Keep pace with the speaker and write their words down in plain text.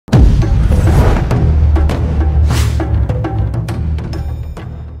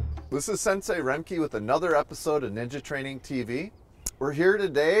This is Sensei Roemke with another episode of Ninja Training TV. We're here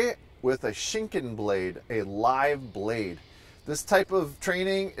today with a Bujinkan blade, a live blade. This type of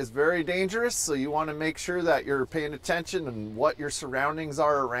training is very dangerous, so you want to make sure that you're paying attention and what your surroundings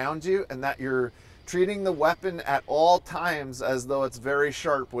are around you, and that you're treating the weapon at all times as though it's very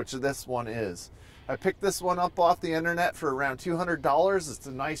sharp, which this one is. I picked this one up off the internet for around $200. It's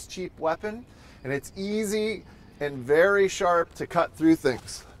a nice cheap weapon, and it's easy and very sharp to cut through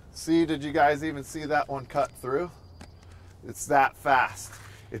things. See, did you guys even see that one cut through? It's that fast.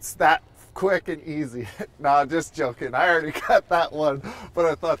 It's that quick and easy. No, just joking. I already cut that one, but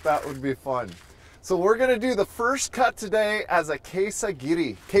I thought that would be fun. So we're gonna do the first cut today as a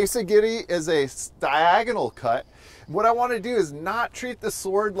kesagiri. Kesagiri is a diagonal cut. What I want to do is not treat the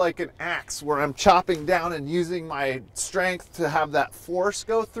sword like an axe where I'm chopping down and using my strength to have that force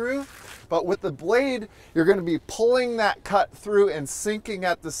go through. But with the blade, you're going to be pulling that cut through and sinking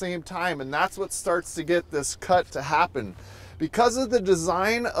at the same time. And that's what starts to get this cut to happen. Because of the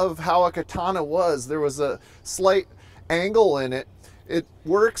design of how a katana was, there was a slight angle in it. It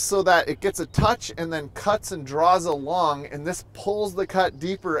works so that it gets a touch and then cuts and draws along, and this pulls the cut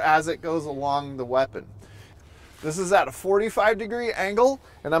deeper as it goes along the weapon. This is at a 45-degree angle,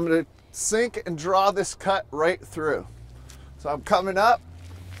 and I'm going to sink and draw this cut right through. So I'm coming up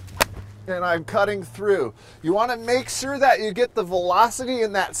and I'm cutting through. You want to make sure that you get the velocity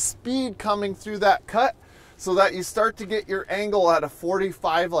and that speed coming through that cut so that you start to get your angle at a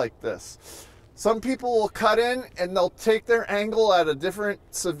 45 like this. Some people will cut in and they'll take their angle at a different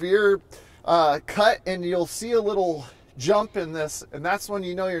severe cut, and you'll see a little jump in this, and that's when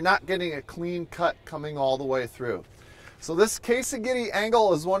you know you're not getting a clean cut coming all the way through. So this kesagiri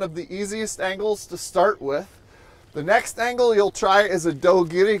angle is one of the easiest angles to start with. The next angle you'll try is a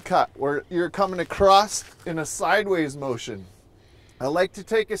dogiri cut, where you're coming across in a sideways motion. I like to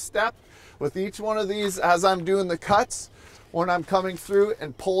take a step with each one of these as I'm doing the cuts when I'm coming through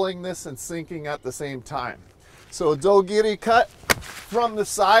and pulling this and sinking at the same time. So a dogiri cut from the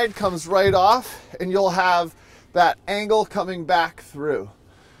side comes right off, and you'll have that angle coming back through.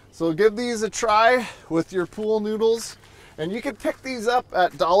 So give these a try with your pool noodles, and you can pick these up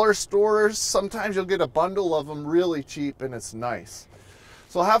at dollar stores. Sometimes you'll get a bundle of them really cheap, and it's nice.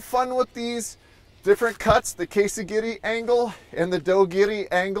 So have fun with these different cuts. The kesagiri angle and the dogiri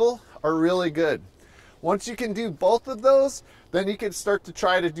angle are really good. Once you can do both of those, then you can start to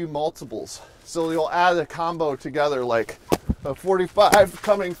try to do multiples. So you'll add a combo together, like a 45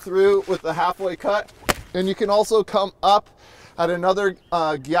 coming through with the halfway cut. And you can also come up at another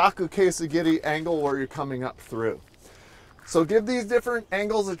gyaku kesagiri angle where you're coming up through. So give these different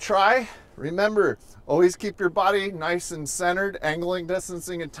angles a try. Remember, always keep your body nice and centered, angling,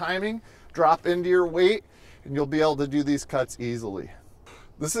 distancing, and timing. Drop into your weight, and you'll be able to do these cuts easily.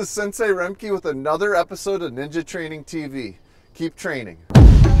 This is Sensei Roemke with another episode of Ninja Training TV. Keep training.